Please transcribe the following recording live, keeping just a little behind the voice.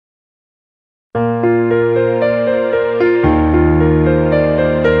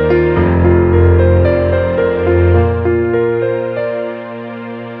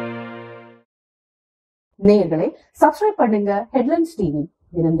நேயர்களே, சப்ஸ்கிரைப் பண்ணுங்க headlines TV.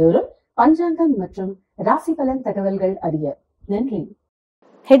 தினந்தோறும் பஞ்சாங்கம் மற்றும் ராசி பலன் தகவல்கள் அறிய. நன்றி.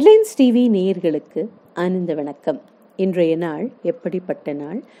 ஹெட்லைன்ஸ் டிவி நேயர்களுக்கு ஆனந்த வணக்கம். இன்றைய நாள் எப்படிப்பட்ட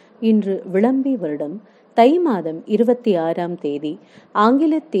நாள்? இன்று விளம்பி வருடம் தை மாதம் 26ஆம் தேதி,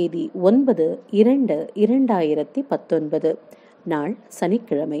 ஆங்கில தேதி 9/2/2019. நாள்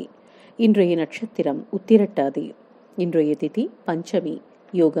சனிக்கிழமை. இன்றைய நட்சத்திரம் உத்திரட்டாதி. இன்றைய திதி பஞ்சமி.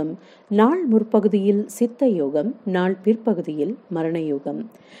 யோகம் நாள் முற்பகுதியில் சித்த யோகம், நாள் பிற்பகுதியில் மரண யோகம்.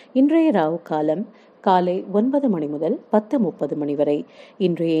 இன்றைய ராவு காலம் காலை 9 மணி முதல் 10:30 மணி வரை.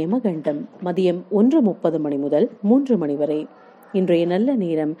 இன்றைய யமகண்டம் மதியம் 1:30 மணி முதல் 3 மணி வரை. இன்றைய நல்ல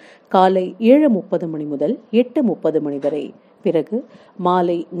நேரம் காலை 7:30 மணி முதல் 8:30 மணி வரை. பிறகு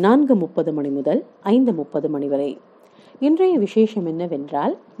மாலை 4:30 மணி முதல் 5:30 மணி வரை. இன்றைய விசேஷம்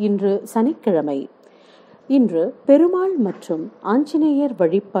என்னவென்றால், இன்று சனிக்கிழமை. இன்று பெருமாள் மற்றும் ஆஞ்சநேயர்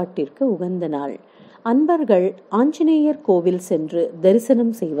வழிபாட்டிற்கு உகந்த நாள். அன்பர்கள் ஆஞ்சநேயர் கோவில் சென்று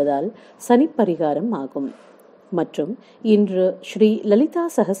தரிசனம் செய்வதால் சனி பரிகாரம் ஆகும். மற்றும் இன்று ஸ்ரீ லலிதா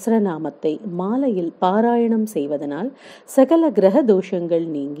சகஸ்ரநாமத்தை மாலையில் பாராயணம் செய்வதனால் சகல கிரக தோஷங்கள்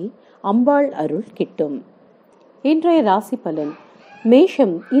நீங்கி அம்பாள் அருள் கிட்டும். இன்றைய ராசி பலன்.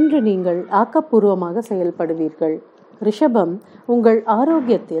 மேஷம், இன்று நீங்கள் ஆக்கப்பூர்வமாக செயல்படுவீர்கள். ரிஷபம், உங்கள்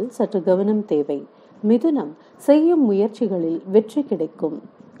ஆரோக்கியத்தில் சற்று கவனம் தேவை. மிதுனம், செய்யும் முயற்சிகளில் வெற்றி கிடைக்கும்.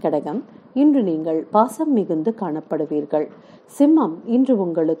 கடகம், இன்று நீங்கள் பாசம் மிகுந்து காணப்படுவீர்கள். சிம்மம், இன்று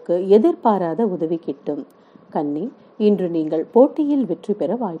உங்களுக்கு எதிர்பாராத உதவி கிட்டும். கன்னி, இன்று நீங்கள் போட்டியில் வெற்றி பெற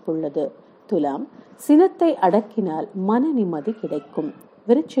வாய்ப்புள்ளது. துலாம், சினத்தை அடக்கினால் மன நிம்மதி கிடைக்கும்.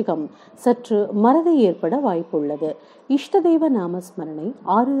 விருச்சிகம், சற்று மறதி ஏற்பட வாய்ப்புள்ளது. இஷ்ட தெய்வ நாமஸ்மரணை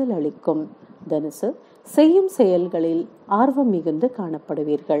ஆறுதல் அளிக்கும். தனுசு, செய்யும் செயல்களில் ஆர்வம் மிகுந்து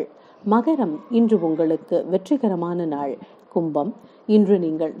காணப்படுவீர்கள். மகரம், இன்று உங்களுக்கு வெற்றிகரமான நாள். கும்பம், இன்று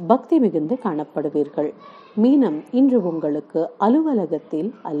நீங்கள் பக்தி மிகுந்து காணப்படுவீர்கள். மீனம், இன்று உங்களுக்கு அலுவலகத்தில்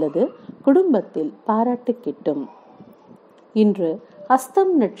அல்லது குடும்பத்தில் பாராட்டு கிட்டும். இன்று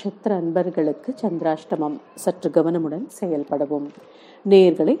ஹஸ்தம் நட்சத்திர அன்பர்களுக்கு சந்திராஷ்டமம். சற்று கவனமுடன் செயல்படவும்.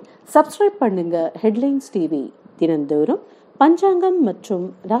 நேயர்களை சப்ஸ்கிரைப் பண்ணுங்க ஹெட்லைன்ஸ் டிவி. தினந்தோறும் பஞ்சாங்கம் மற்றும்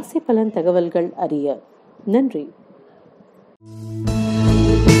ராசி பலன் தகவல்கள் அறிய. நன்றி.